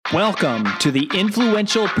Welcome to the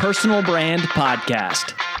Influential Personal Brand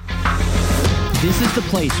Podcast. This is the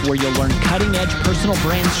place where you'll learn cutting-edge personal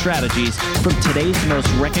brand strategies from today's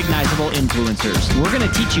most recognizable influencers. We're going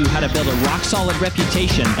to teach you how to build a rock-solid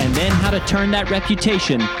reputation and then how to turn that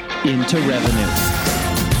reputation into revenue.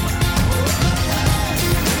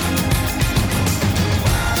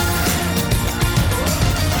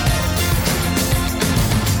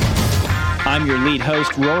 I'm your lead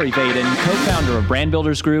host, Rory Vaden, co-founder of Brand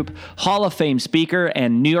Builders Group, Hall of Fame speaker,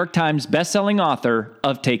 and New York Times bestselling author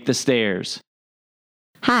of Take the Stairs.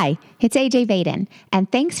 Hi, it's AJ Vaden,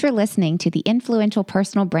 and thanks for listening to the Influential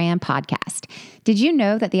Personal Brand Podcast. Did you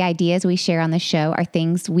know that the ideas we share on the show are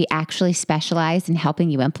things we actually specialize in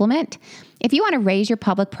helping you implement? If you want to raise your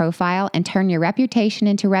public profile and turn your reputation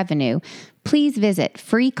into revenue, please visit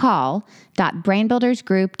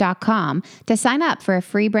freecall.brandbuildersgroup.com to sign up for a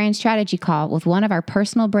free brand strategy call with one of our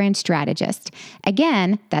personal brand strategists.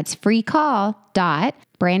 Again, that's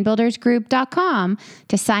freecall.brandbuildersgroup.com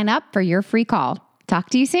to sign up for your free call. Talk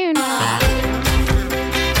to you soon.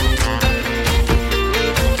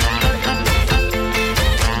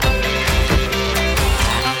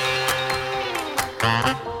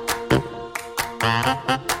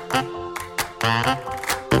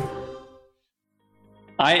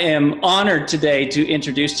 I am honored today to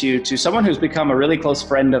introduce you to someone who's become a really close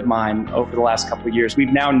friend of mine over the last couple of years.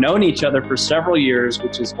 We've now known each other for several years,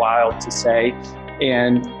 which is wild to say.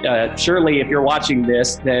 And surely if you're watching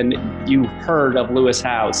this, then you heard of Lewis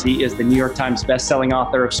Howes. He is the New York Times bestselling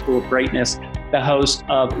author of School of Greatness, the host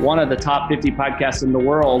of one of the top 50 podcasts in the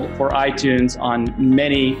world for iTunes on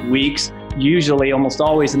many weeks, usually almost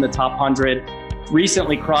always in the top 100.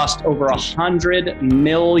 Recently crossed over 100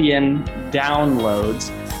 million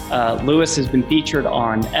downloads. Lewis has been featured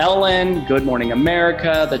on Ellen, Good Morning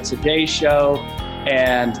America, The Today Show,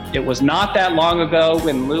 and it was not that long ago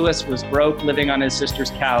when Lewis was broke living on his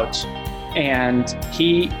sister's couch. And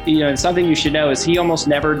he, something you should know is he almost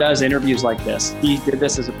never does interviews like this. He did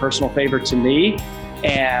this as a personal favor to me,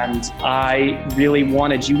 and I really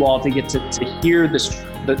wanted you all to get to hear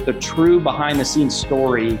the true behind the scenes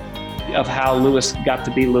story of how Lewis got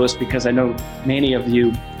to be Lewis, because I know many of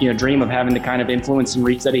you, dream of having the kind of influence and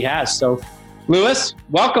reach that he has. So Lewis,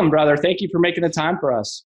 welcome, brother. Thank you for making the time for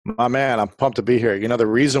us. My man, I'm pumped to be here. The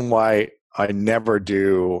reason why I never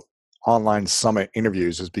do online summit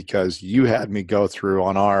interviews is because you had me go through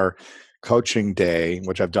on our coaching day,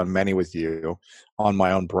 which I've done many with you on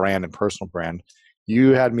my own brand and personal brand.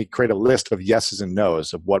 You had me create a list of yeses and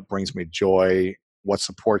nos of what brings me joy, what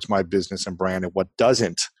supports my business and brand, and what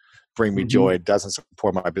doesn't bring me joy, doesn't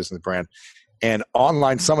support my business brand. And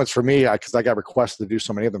online summits for me, because I got requested to do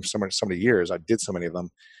so many of them so many years, I did so many of them,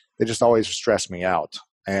 they just always stressed me out.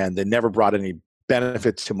 And they never brought any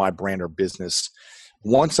benefit to my brand or business.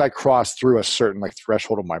 Once I crossed through a certain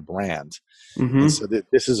threshold of my brand, so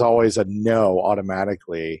this is always a no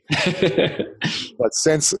automatically. But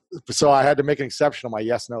so I had to make an exception on my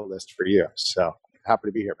yes/no list for you. So happy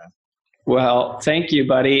to be here, man. Well, thank you,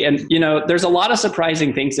 buddy. And, there's a lot of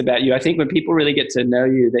surprising things about you. I think when people really get to know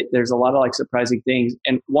you, there's a lot of surprising things.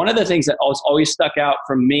 And one of the things that always stuck out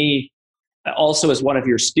from me also as one of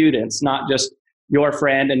your students, not just your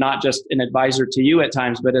friend and not just an advisor to you at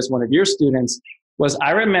times, but as one of your students, was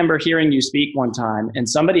I remember hearing you speak one time and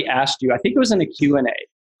somebody asked you, I think it was in a Q&A,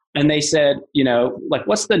 and they said,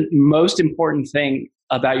 what's the most important thing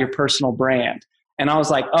about your personal brand? And I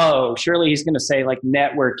was like, oh, surely he's going to say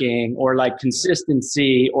networking or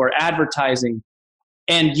consistency or advertising.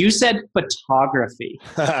 And you said photography.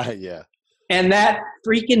 Yeah. And that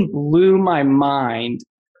freaking blew my mind.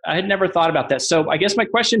 I had never thought about that. So I guess my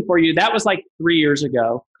question for you, that was 3 years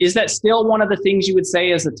ago. Is that still one of the things you would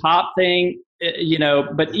say is the top thing?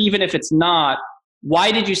 But even if it's not,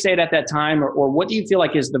 why did you say it at that time? Or what do you feel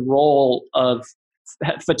like is the role of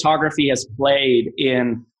photography has played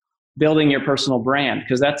in building your personal brand?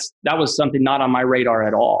 Because that was something not on my radar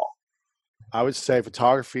at all. I would say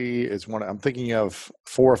photography is I'm thinking of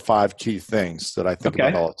 4 or 5 key things that I think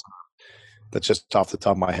about all the time. That's just off the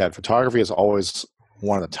top of my head. Photography is always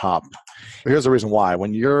one of the top. But here's the reason why.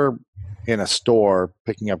 When you're in a store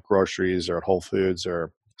picking up groceries or at Whole Foods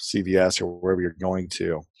or CVS or wherever you're going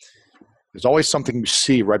to, there's always something you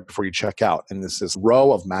see right before you check out. And there's this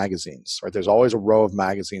row of magazines, right? There's always a row of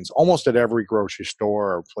magazines almost at every grocery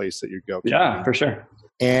store or place that you go to. Yeah, for sure.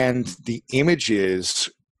 And the images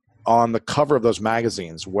on the cover of those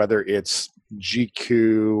magazines, whether it's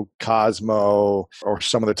GQ, Cosmo, or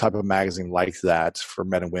some other type of magazine like that for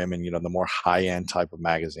men and women, the more high-end type of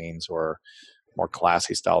magazines or more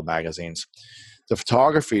classy style magazines, the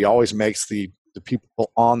photography always makes the people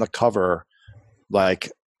on the cover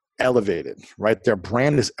elevated, right? Their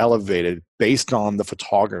brand is elevated based on the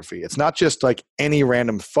photography. It's not just like any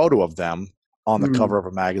random photo of them on the cover of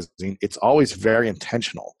a magazine. It's always very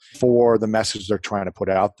intentional for the message they're trying to put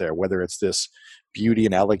out there, whether it's this beauty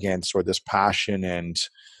and elegance or this passion and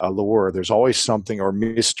allure. There's always something, or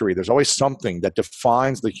mystery. There's always something that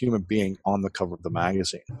defines the human being on the cover of the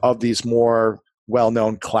magazine, of these more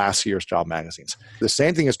well-known, classier style magazines. The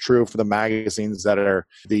same thing is true for the magazines that are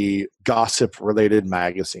the gossip-related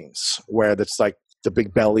magazines, where it's like the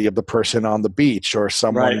big belly of the person on the beach, or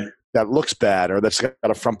someone that looks bad, or that's got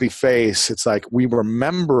a frumpy face. It's like we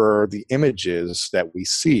remember the images that we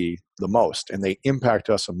see the most, and they impact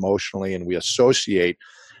us emotionally, and we associate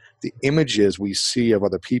the images we see of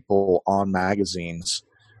other people on magazines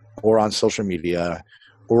or on social media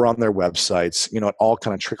or on their websites. You know, it all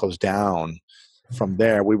kind of trickles down from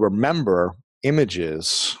there. We remember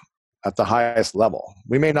images at the highest level.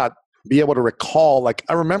 We may not be able to recall, like,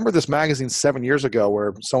 I remember this magazine 7 years ago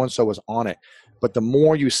where so-and-so was on it. But the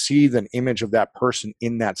more you see the image of that person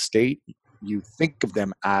in that state, you think of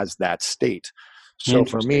them as that state. So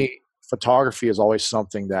for me, photography is always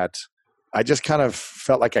something that I just kind of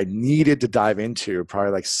felt like I needed to dive into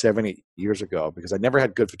probably like 7-8 years ago, because I never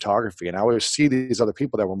had good photography. And I always see these other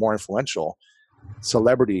people that were more influential,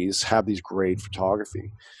 celebrities, have these great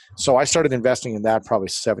photography. So I started investing in that probably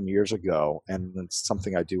 7 years ago, and it's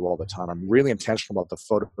something I do all the time. I'm really intentional about the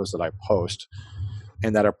photos that I post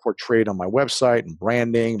and that are portrayed on my website and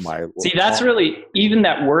branding. See, that's really, even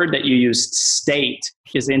that word that you used, state,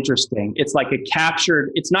 is interesting. It's like a captured,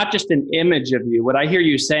 it's not just an image of you. What I hear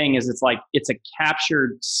you saying is it's like, it's a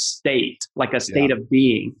captured state, like a state of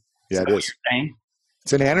being. Yeah, it is.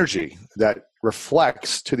 It's an energy that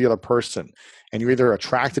reflects to the other person, and you're either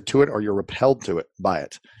attracted to it or you're repelled to it by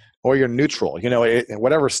it, or you're neutral. You know,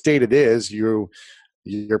 whatever state it is,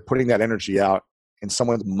 you're putting that energy out in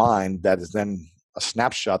someone's mind that is then a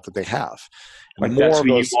snapshot that they have. And like that's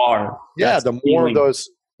who you are. Yeah, the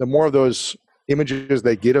more of those images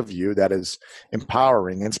they get of you that is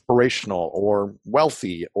empowering, inspirational, or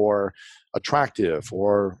wealthy, or attractive,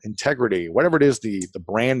 or integrity, whatever it is, the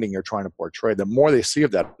branding you're trying to portray, the more they see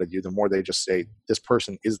of that of you, the more they just say, this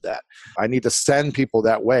person is that. I need to send people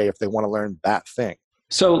that way if they want to learn that thing.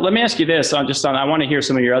 So let me ask you this, I want to hear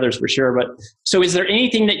some of your others for sure, but so is there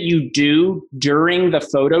anything that you do during the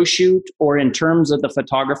photo shoot or in terms of the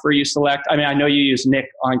photographer you select? I mean, I know you use Nick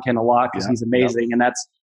Onken a lot because he's amazing. And that's,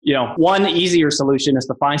 you know, one easier solution is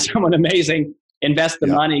to find someone amazing, invest the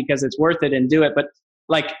money because it's worth it and do it. But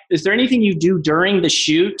like, is there anything you do during the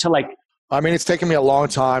shoot to like? I mean, it's taken me a long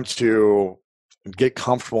time to get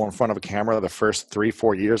comfortable in front of a camera. The first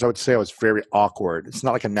 3-4 years, I would say I was very awkward. It's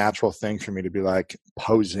not like a natural thing for me to be like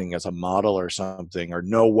posing as a model or something, or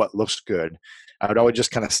know what looks good. I would always just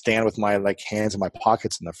kind of stand with my like hands in my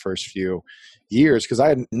pockets in the first few years because I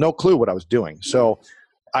had no clue what I was doing. So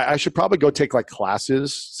I should probably go take like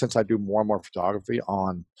classes, since I do more and more photography,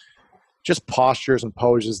 on just postures and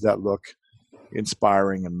poses that look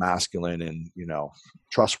inspiring and masculine and, you know,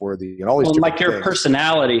 trustworthy and all these different like your things.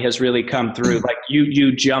 Personality has really come through, like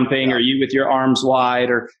you jumping or you with your arms wide,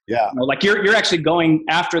 or you know, like you're actually going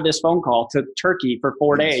after this phone call to Turkey for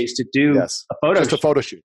 4 days to do a photo shoot. A photo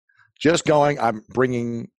shoot. Just going, I'm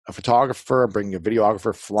bringing a photographer, I'm bringing a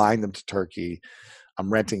videographer, flying them to Turkey.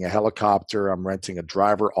 I'm renting a helicopter. I'm renting a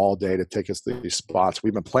driver all day to take us to these spots.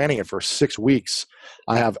 We've been planning it for 6 weeks.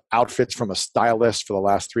 I have outfits from a stylist for the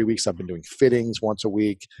last 3 weeks. I've been doing fittings once a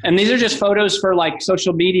week. And these are just photos for like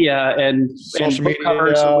social media and book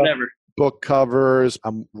covers or whatever. Book covers.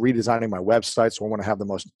 I'm redesigning my website, so I want to have the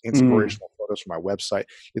most inspirational photos for my website.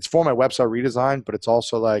 It's for my website redesign, but it's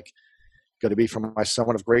also like going to be for my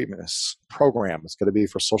Summit of Greatness program. It's going to be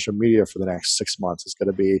for social media for the next 6 months. It's going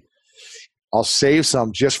to be, I'll save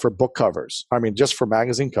some just for book covers. I mean, just for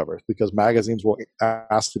magazine covers, because magazines will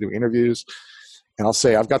ask to do interviews. And I'll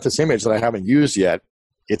say, I've got this image that I haven't used yet.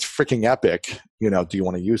 It's freaking epic. You know, do you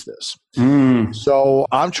want to use this? So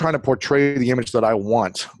I'm trying to portray the image that I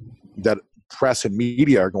want, that press and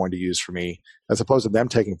media are going to use for me, as opposed to them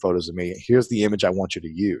taking photos of me. Here's the image I want you to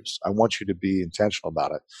use. I want you to be intentional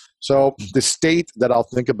about it. So the state that I'll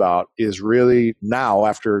think about is really now,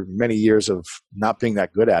 after many years of not being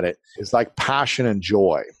that good at it, is like passion and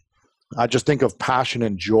joy. I just think of passion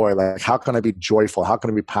and joy. Like, how can I be joyful? How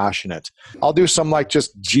can I be passionate? I'll do some like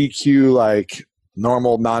just GQ, like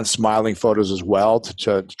normal non-smiling photos as well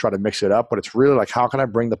to try to mix it up. But it's really like, how can I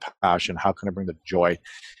bring the passion? How can I bring the joy?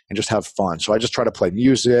 And just have fun. So I just try to play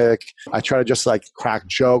music. I try to just like crack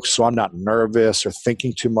jokes so I'm not nervous or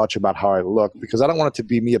thinking too much about how I look, because I don't want it to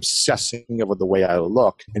be me obsessing over the way I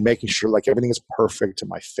look and making sure like everything is perfect to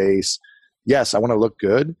my face. yes, I want to look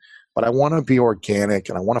good, but I want to be organic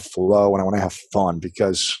and I want to flow and I want to have fun,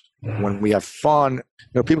 because when we have fun,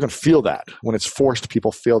 people can feel that. When it's forced,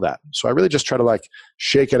 people feel that. So I really just try to like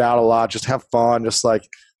shake it out a lot, just have fun, just like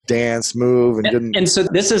dance, move. And so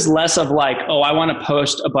this is less of like, oh, I want to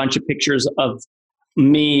post a bunch of pictures of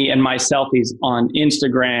me and my selfies on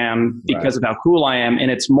Instagram because of how cool I am.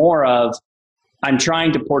 And it's more of, I'm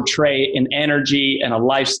trying to portray an energy and a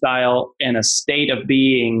lifestyle and a state of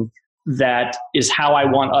being that is how I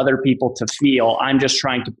want other people to feel. I'm just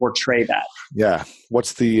trying to portray that. Yeah.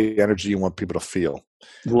 What's the energy you want people to feel?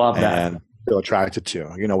 Love that. And feel attracted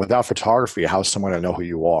to. Without photography, how's someone going to know who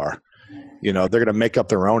you are? They're going to make up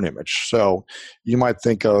their own image. So you might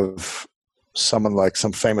think of someone like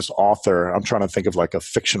some famous author. I'm trying to think of like a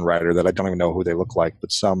fiction writer that I don't even know who they look like,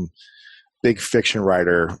 but some big fiction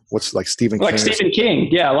writer. What's like Stephen King? Like Stephen King.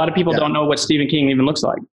 Yeah. A lot of people don't know what Stephen King even looks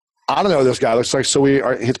like. I don't know what this guy looks like. So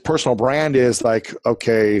his personal brand is like,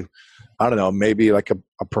 okay, I don't know, maybe like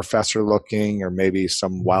a professor looking, or maybe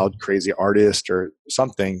some wild, crazy artist or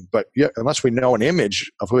something. But yeah, unless we know an image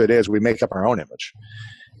of who it is, we make up our own image.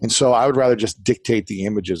 And so I would rather just dictate the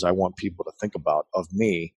images I want people to think about of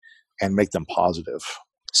me and make them positive.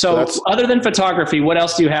 So other than photography, what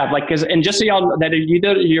else do you have? And just so y'all know that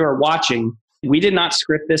you are watching, we did not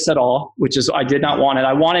script this at all, which is, I did not want it.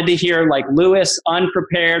 I wanted to hear like Lewis,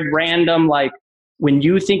 unprepared, random, like when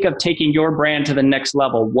you think of taking your brand to the next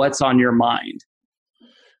level, what's on your mind?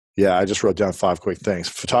 Yeah, I just wrote down 5 quick things.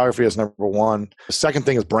 Photography is number 1. The second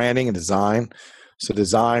thing is branding and design. So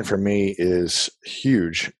design for me is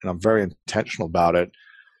huge, and I'm very intentional about it,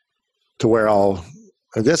 to where I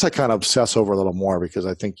kind of obsess over a little more, because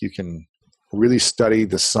I think you can really study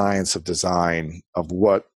the science of design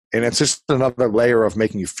and it's just another layer of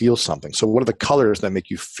making you feel something. So what are the colors that make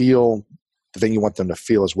you feel the thing you want them to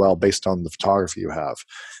feel as well, based on the photography you have?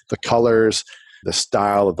 The colors, the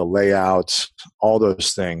style of the layouts, all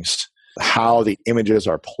those things, how the images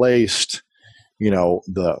are placed,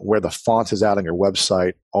 where the font is at on your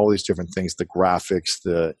website, all these different things, the graphics,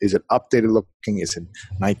 is it updated looking? Is it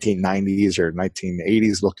 1990s or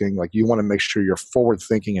 1980s looking? Like, you want to make sure you're forward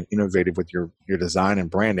thinking and innovative with your design and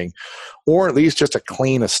branding, or at least just a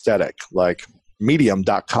clean aesthetic. Like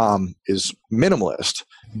medium.com is minimalist,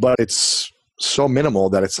 but it's so minimal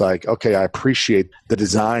that it's like, okay, I appreciate the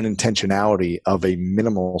design intentionality of a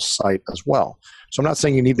minimal site as well. So I'm not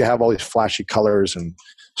saying you need to have all these flashy colors and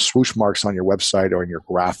swoosh marks on your website or in your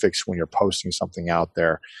graphics when you're posting something out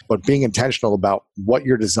there, but being intentional about what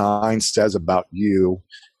your design says about you,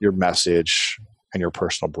 your message, and your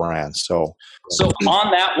personal brand. So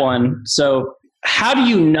on that one, how do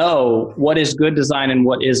you know what is good design and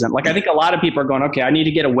what isn't? Like, I think a lot of people are going, okay, I need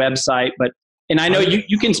to get a website, and I know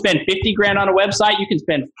you can spend $50,000 on a website, you can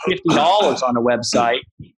spend $50 on a website.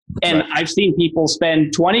 And I've seen people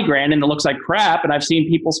spend $20,000 and it looks like crap. And I've seen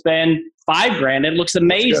people spend $5,000 and it looks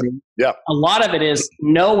amazing. Yeah. A lot of it is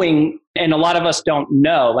knowing, and a lot of us don't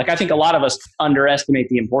know. Like, I think a lot of us underestimate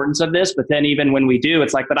the importance of this, but then even when we do,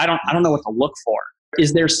 it's like, but I don't know what to look for.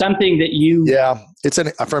 Is there something that you... Yeah,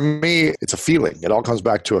 for me, it's a feeling. It all comes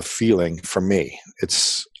back to a feeling for me.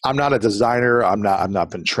 I'm not a designer. I've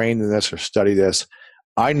not been trained in this or studied this.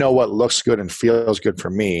 I know what looks good and feels good for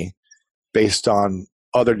me based on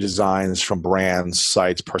other designs from brands,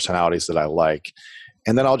 sites, personalities that I like.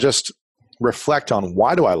 And then I'll just reflect on,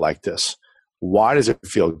 why do I like this? Why does it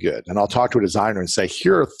feel good? And I'll talk to a designer and say,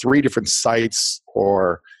 here are 3 different sites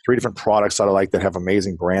or 3 different products that I like that have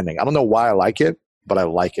amazing branding. I don't know why I like it, but I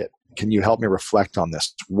like it. Can you help me reflect on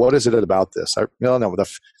this? What is it about this? I don't know.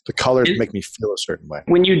 The colors make me feel a certain way.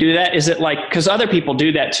 When you do that, is it like, because other people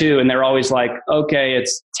do that too, and they're always like, okay,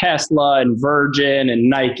 it's Tesla and Virgin and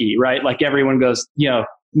Nike, right? Like, everyone goes,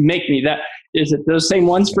 make me that. Is it those same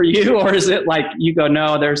ones for you? Or is it like you go,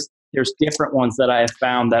 no, there's different ones that I have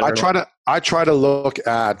found that I try to look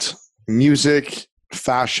at music,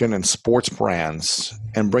 fashion, and sports brands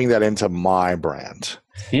and bring that into my brand.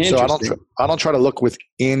 So I don't try to look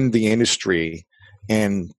within the industry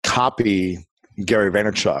and copy Gary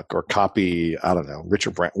Vaynerchuk or copy, I don't know,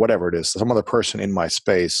 Richard Branson, whatever it is, some other person in my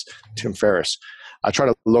space, Tim Ferriss. I try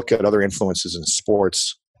to look at other influences in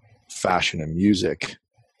sports, fashion, and music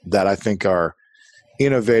that I think are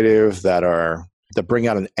innovative, that bring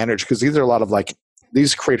out an energy, because these are a lot of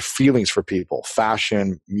these create feelings for people.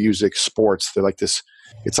 Fashion, music, sports, they're like this,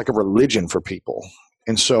 it's like a religion for people.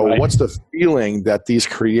 And so what's the feeling that these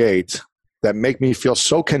create that make me feel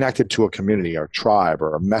so connected to a community or a tribe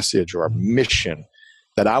or a message or a mission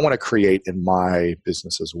that I want to create in my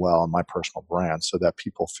business as well, and my personal brand, so that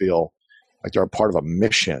people feel like they're a part of a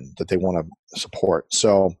mission that they want to support.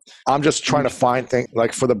 So I'm just trying to find things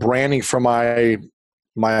like for the branding for my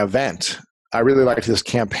event. I really like this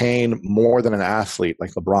campaign more than an athlete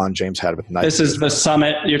like LeBron James had with Nike. This is the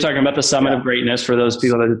summit. You're talking about the Summit of Greatness for those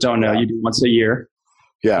people that don't know. You do once a year.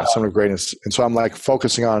 Yeah, Summit of Greatness. And so I'm like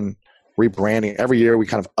focusing on rebranding. Every year we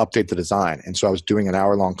kind of update the design. And so I was doing an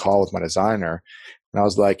hour-long call with my designer. And I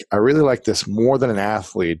was like, I really like this more than an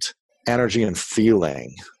athlete energy and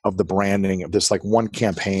feeling of the branding of this like one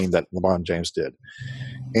campaign that LeBron James did.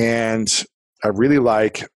 And I really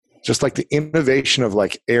like just like the innovation of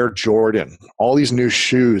like Air Jordan, all these new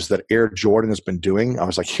shoes that Air Jordan has been doing. I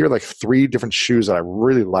was like, here are like 3 different shoes that I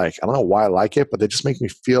really like. I don't know why I like it, but they just make me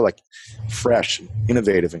feel like fresh, and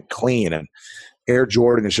innovative, and clean. And Air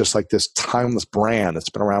Jordan is just like this timeless brand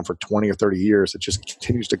that's been around for 20 or 30 years. It just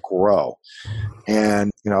continues to grow.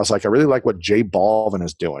 And, I was like, I really like what J Balvin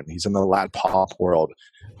is doing. He's in the Latin pop world,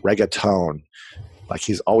 reggaeton. Like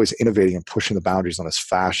he's always innovating and pushing the boundaries on his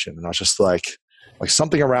fashion. And I was just like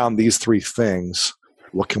something around these 3 things,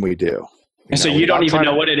 what can we do? And so you don't even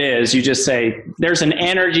know what it is. You just say, there's an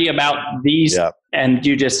energy about these, and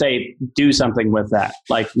you just say, do something with that.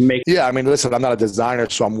 Yeah, I mean, listen, I'm not a designer,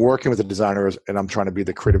 so I'm working with the designers, and I'm trying to be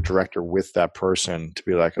the creative director with that person to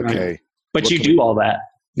be like, okay. Right. But you do all that.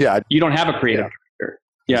 Yeah. You don't have a creative director.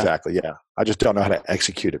 Yeah. Exactly, yeah. I just don't know how to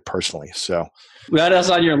execute it personally, so. That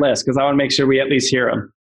is on your list, because I want to make sure we at least hear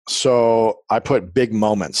them. So I put big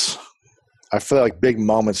moments. I feel like big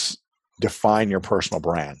moments define your personal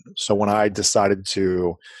brand. So when I decided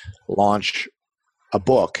to launch a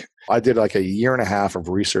book, I did like a 1.5 years of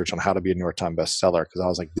research on how to be a New York Times bestseller, because I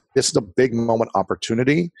was like, this is a big moment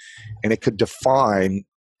opportunity, and it could define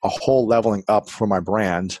a whole leveling up for my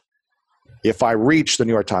brand if I reach the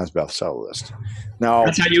New York Times bestseller list. Now,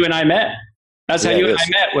 that's how you and I met. That's how you and I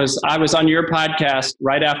met. I was on your podcast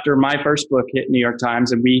right after my first book hit New York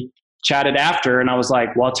Times, and we chatted after, and I was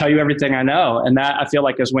like, well, I'll tell you everything I know. And that I feel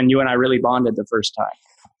like is when you and I really bonded the first time.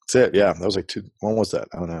 That's it. Yeah. That was like when was that?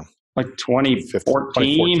 I don't know. Like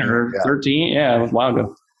 2014 or 13. Yeah, a while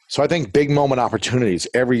ago. So I think big moment opportunities.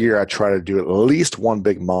 Every year I try to do at least one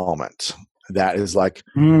big moment that is like,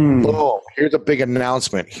 boom, here's a big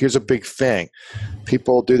announcement. Here's a big thing.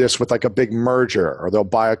 People do this with like a big merger, or they'll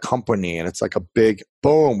buy a company and it's like a big,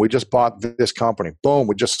 boom, we just bought this company. Boom,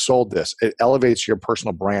 we just sold this. It elevates your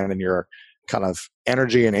personal brand and your kind of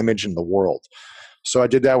energy and image in the world. So I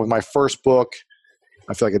did that with my first book.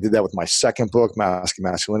 I feel like I did that with my second book, Masking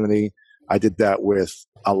Masculinity. I did that with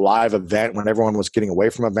a live event when everyone was getting away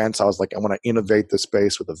from events. I was like, I want to innovate the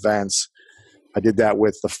space with events. I did that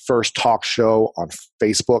with the first talk show on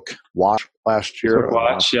Facebook Watch last year.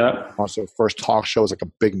 Watch, yeah. Also, first talk show was like a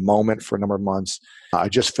big moment for a number of months. I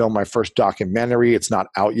just filmed my first documentary. It's not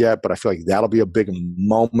out yet, but I feel like that'll be a big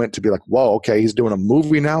moment to be like, whoa, okay, he's doing a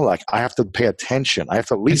movie now. Like, I have to pay attention. I have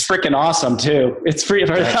to at least. It's freaking awesome too. It's free. I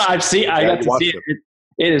got to see it.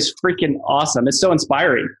 It is freaking awesome. It's so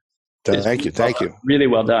inspiring. Thank you. Really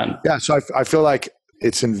well done. Yeah. So I feel like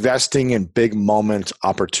it's investing in big moment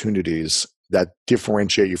opportunities that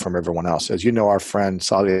differentiate you from everyone else. As you know, our friend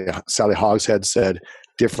Sally Hogshead said,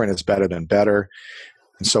 different is better than better.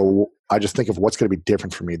 And so I just think of what's going to be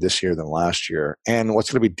different for me this year than last year, and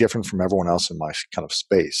what's going to be different from everyone else in my kind of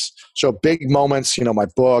space. So big moments, my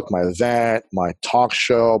book, my event, my talk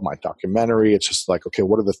show, my documentary, it's just like, okay,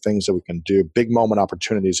 what are the things that we can do? Big moment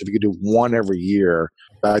opportunities. If you could do one every year,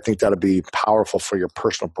 I think that'd be powerful for your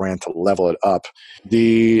personal brand to level it up.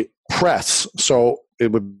 The press. So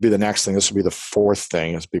it would be the next thing. This would be the fourth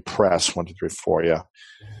thing. This would be press. 1, 2, 3, 4. Yeah.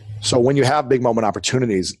 So when you have big moment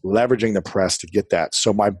opportunities, leveraging the press to get that.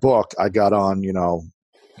 So my book, I got on,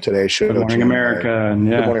 Today's Show. Good Morning America. And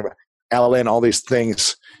Good Morning LLN, all these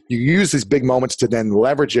things. You use these big moments to then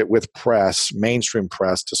leverage it with press, mainstream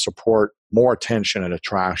press, to support more attention and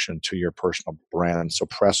attraction to your personal brand. So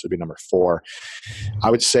press would be number 4.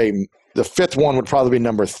 I would say the 5th one would probably be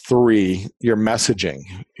number 3, your messaging.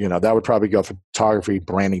 That would probably go photography,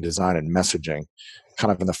 branding, design, and messaging,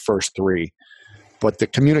 kind of in the first 3. But the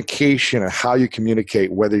communication and how you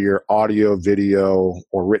communicate, whether you're audio, video,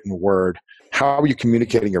 or written word, how are you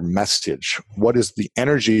communicating your message? What is the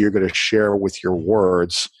energy you're going to share with your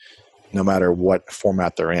words, no matter what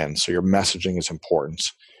format they're in? So your messaging is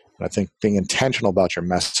important. And I think being intentional about your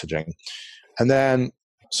messaging. And then,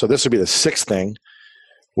 so this would be the 6th thing,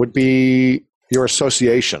 would be your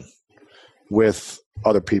association with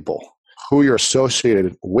other people. Who you're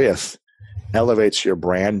associated with elevates your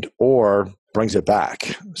brand or brings it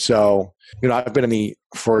back. So, I've been in the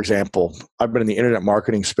internet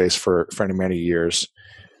marketing space for many years.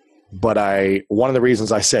 But one of the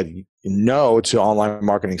reasons I said no to online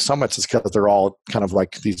marketing summits is because they're all kind of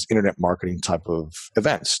like these internet marketing type of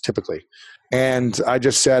events, typically. And I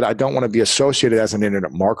just said, I don't want to be associated as an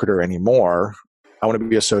internet marketer anymore. I want to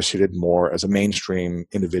be associated more as a mainstream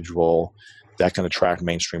individual that can attract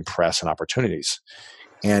mainstream press and opportunities.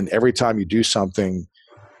 And every time you do something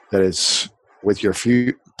that is with your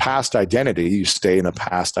past identity, you stay in a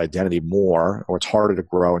past identity more, or it's harder to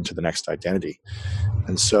grow into the next identity.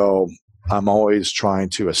 And so I'm always trying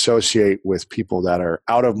to associate with people that are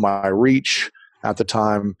out of my reach at the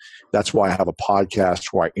time. That's why I have a podcast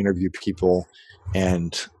where I interview people,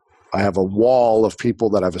 and I have a wall of people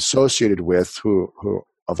that I've associated with who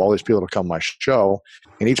of all these people to come on my show,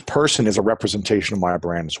 and each person is a representation of my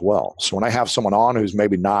brand as well. So when I have someone on who's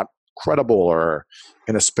maybe not credible or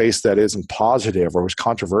in a space that isn't positive or who's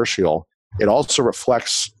controversial, it also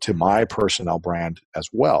reflects to my personnel brand as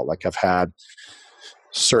well. Like I've had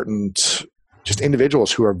certain just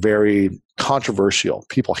individuals who are very controversial.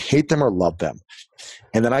 People hate them or love them.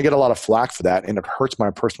 And then I get a lot of flack for that, and it hurts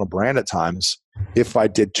my personal brand at times if I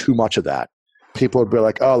did too much of that. People would be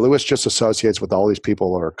like, oh, Lewis just associates with all these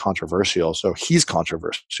people that are controversial, so he's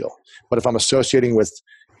controversial. But if I'm associating with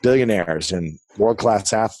billionaires and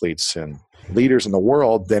world-class athletes and leaders in the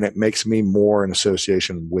world, then it makes me more in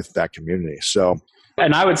association with that community. So,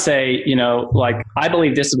 and I would say, like, I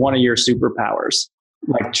believe this is one of your superpowers.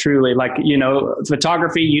 Like truly, like,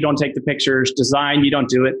 photography, you don't take the pictures. Design, you don't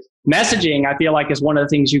do it. Messaging, I feel like, is one of the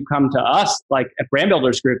things you come to us, like at Brand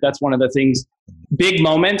Builders Group. That's one of the things, big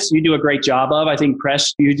moments you do a great job of. I think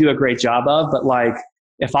press, you do a great job of. But like,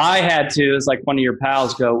 if I had to, as like one of your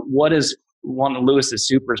pals, go, what is one of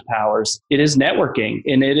Lewis's superpowers? It is networking,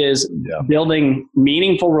 and it is building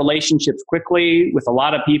meaningful relationships quickly with a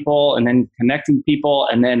lot of people, and then connecting people,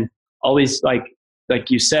 and then always like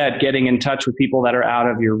you said, getting in touch with people that are out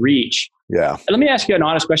of your reach. Yeah. Let me ask you an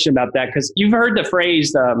honest question about that, because you've heard the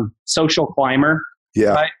phrase social climber.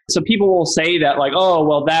 Yeah. Right? So people will say that, like, oh,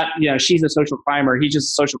 well, that, she's a social climber. He's just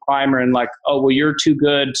a social climber. And like, oh, well, you're too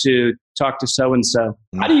good to talk to so-and-so.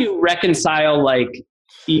 Mm-hmm. How do you reconcile like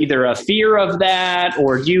either a fear of that,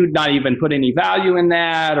 or do you not even put any value in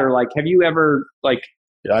that? Or like, have you ever like...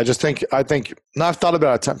 Yeah, I think, and I've thought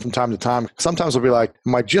about it from time to time. Sometimes I'll be like,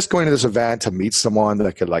 am I just going to this event to meet someone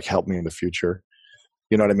that could like help me in the future?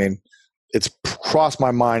 You know what I mean? It's crossed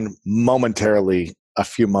my mind momentarily a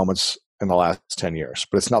few moments in the last 10 years,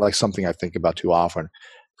 but it's not like something I think about too often,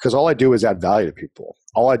 because all I do is add value to people.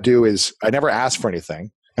 All I do is I never ask for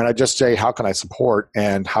anything, and I just say, how can I support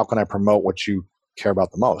and how can I promote what you care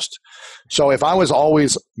about the most? So if I was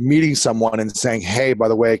always meeting someone and saying, hey, by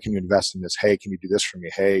the way, can you invest in this? Hey, can you do this for me?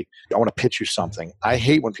 Hey, I want to pitch you something. I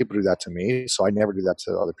hate when people do that to me, so I never do that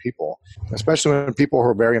to other people, especially when people who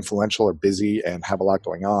are very influential are busy and have a lot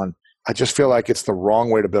going on. I just feel like it's the wrong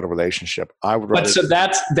way to build a relationship. I would rather... But so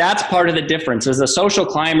that's part of the difference. Is a social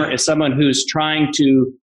climber is someone who's trying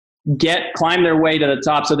to climb their way to the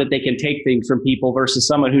top so that they can take things from people, versus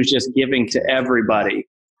someone who's just giving to everybody.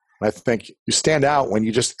 I think you stand out when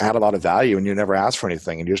you just add a lot of value and you never ask for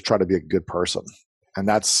anything and you just try to be a good person. And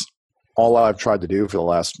that's all I've tried to do for the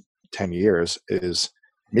last 10 years is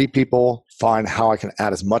meet people, find how I can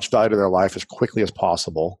add as much value to their life as quickly as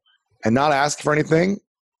possible, and not ask for anything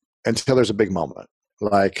until there's a big moment.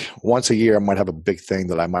 Like once a year, I might have a big thing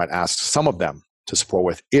that I might ask some of them to support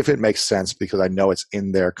with, if it makes sense, because I know it's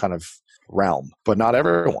in their kind of realm, but not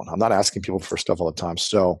everyone. I'm not asking people for stuff all the time.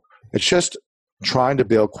 So it's just trying to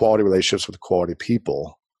build quality relationships with quality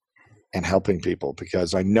people and helping people,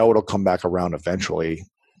 because I know it'll come back around eventually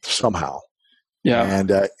somehow. Yeah. And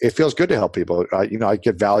it feels good to help people. I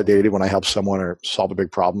get validated when I help someone or solve a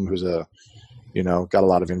big problem who's got a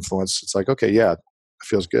lot of influence. It's like, okay, yeah, it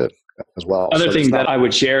feels good as well. Other thing that I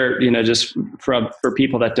would share, just for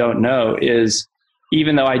people that don't know, is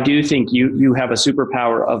even though I do think you have a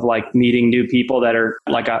superpower of like meeting new people that are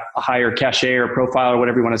like a higher cachet or profile or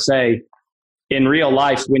whatever you want to say, in real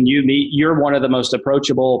life, when you meet, you're one of the most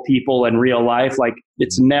approachable people in real life. Like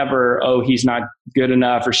it's never, oh, he's not good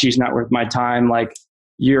enough or she's not worth my time. Like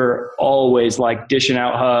you're always like dishing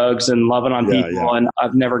out hugs and loving on people. Yeah. And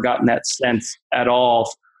I've never gotten that sense at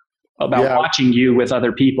all about watching you with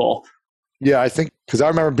other people. Yeah, I think because I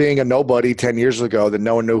remember being a nobody 10 years ago that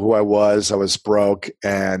no one knew who I was. I was broke,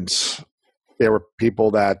 and there were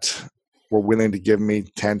people that were willing to give me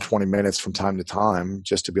 10, 20 minutes from time to time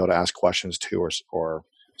just to be able to ask questions to or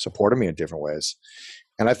supporting me in different ways.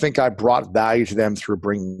 And I think I brought value to them through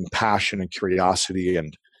bringing passion and curiosity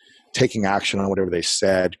and taking action on whatever they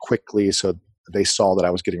said quickly, so they saw that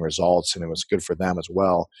I was getting results and it was good for them as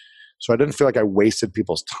well. So I didn't feel like I wasted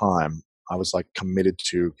people's time. I was like committed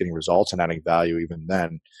to getting results and adding value even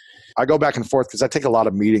then. I go back and forth because I take a lot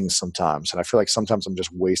of meetings sometimes. And I feel like sometimes I'm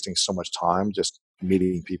just wasting so much time just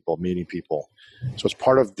meeting people. So it's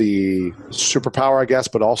part of the superpower, I guess,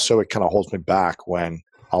 but also it kind of holds me back when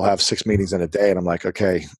I'll have 6 meetings in a day and I'm like,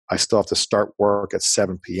 okay, I still have to start work at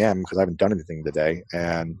 7 p.m. because I haven't done anything today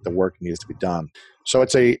and the work needs to be done. So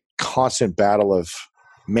it's a constant battle of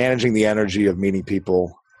managing the energy of meeting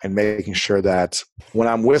people and making sure that when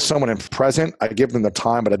I'm with someone and present, I give them the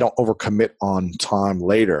time, but I don't overcommit on time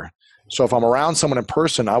later. So if I'm around someone in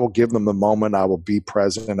person, I will give them the moment. I will be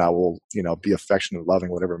present. I will, be affectionate, loving,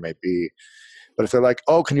 whatever it may be. But if they're like,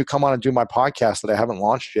 oh, can you come on and do my podcast that I haven't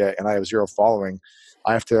launched yet and I have 0 following,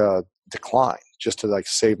 I have to decline just to like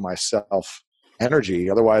save myself energy.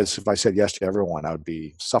 Otherwise, if I said yes to everyone, I would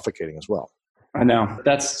be suffocating as well. I know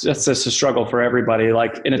that's just a struggle for everybody.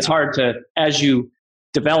 And it's hard to, as you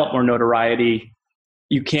develop more notoriety,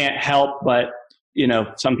 you can't help but,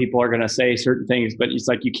 some people are going to say certain things, but it's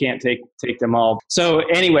like you can't take them all. So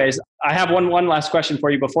anyways, I have one last question for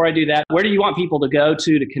you. Before I do that, where do you want people to go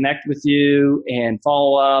to connect with you and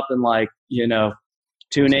follow up and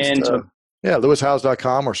tune in?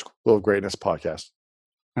 LewisHowes.com or School of Greatness podcast.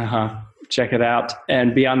 Check it out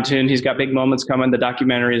and be on tune. He's got big moments coming. The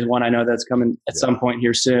documentary is one I know that's coming at some point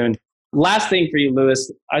here soon. Last thing for you,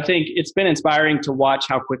 Lewis, I think it's been inspiring to watch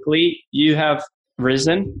how quickly you have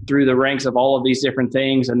risen through the ranks of all of these different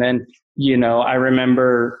things. And then, I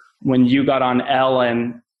remember when you got on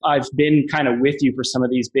Ellen, I've been kind of with you for some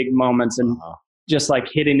of these big moments and just like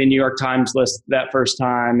hitting the New York Times list that first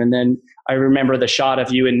time. And then I remember the shot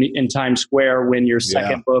of you in Times Square when your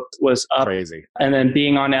second book was up. Crazy. And then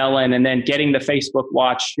being on Ellen and then getting the Facebook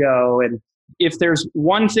Watch show. And if there's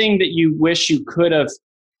one thing that you wish you could have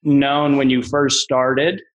known when you first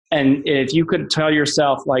started, and if you could tell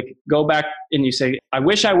yourself, go back and you say, I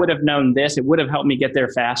wish I would have known this, it would have helped me get there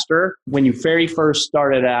faster when you very first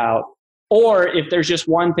started out. Or if there's just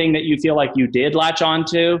one thing that you feel like you did latch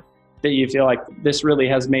onto, that you feel like this really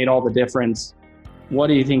has made all the difference, what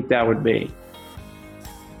do you think that would be?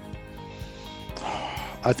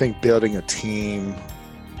 I think building a team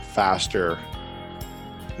faster,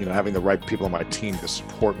 having the right people on my team to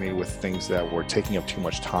support me with things that were taking up too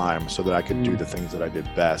much time so that I could do the things that I did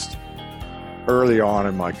best. Early on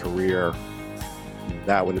in my career,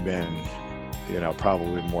 that would have been,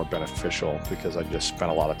 probably more beneficial because I just spent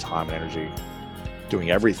a lot of time and energy doing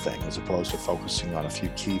everything as opposed to focusing on a few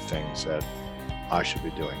key things that I should be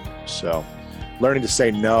doing. So learning to say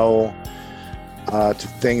no to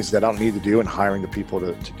things that I don't need to do and hiring the people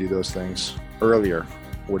to do those things earlier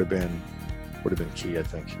would have been key, I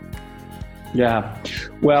think. Yeah.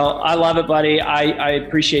 Well, I love it, buddy. I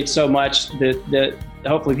appreciate so much that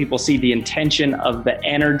hopefully people see the intention of the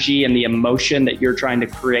energy and the emotion that you're trying to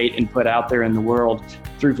create and put out there in the world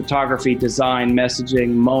through photography, design, messaging,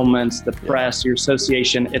 moments, the press, your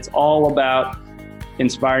association. It's all about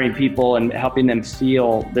inspiring people and helping them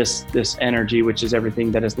feel this energy, which is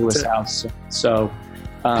everything that is Lewis Howes. So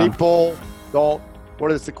people don't,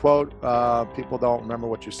 what is the quote? People don't remember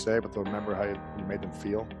what you say, but they'll remember how you made them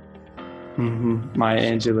feel. Maya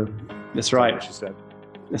Angelou. That's right. What she said.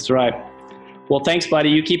 That's right. Well, thanks, buddy.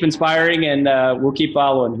 You keep inspiring and we'll keep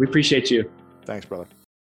following. We appreciate you. Thanks, brother.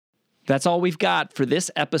 That's all we've got for this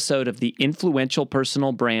episode of the Influential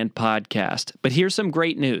Personal Brand Podcast. But here's some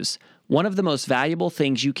great news. One of the most valuable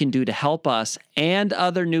things you can do to help us and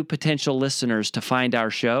other new potential listeners to find our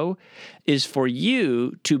show is for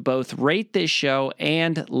you to both rate this show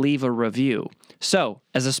and leave a review. So,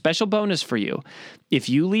 as a special bonus for you, if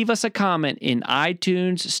you leave us a comment in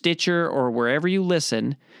iTunes, Stitcher, or wherever you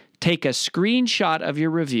listen, take a screenshot of your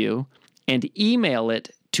review and email it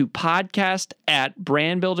to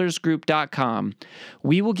podcast@brandbuildersgroup.com.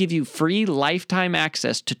 We will give you free lifetime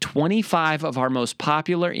access to 25 of our most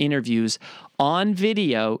popular interviews on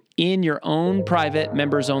video in your own private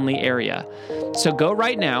members-only area. So go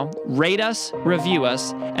right now, rate us, review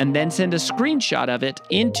us, and then send a screenshot of it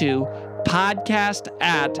into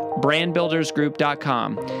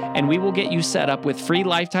podcast@brandbuildersgroup.com, and we will get you set up with free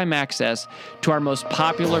lifetime access to our most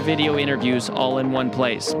popular video interviews all in one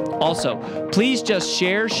place. Also, please just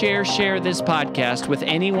share this podcast with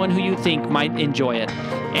anyone who you think might enjoy it.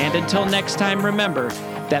 And until next time, remember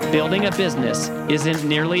that building a business isn't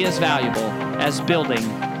nearly as valuable as building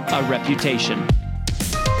a reputation.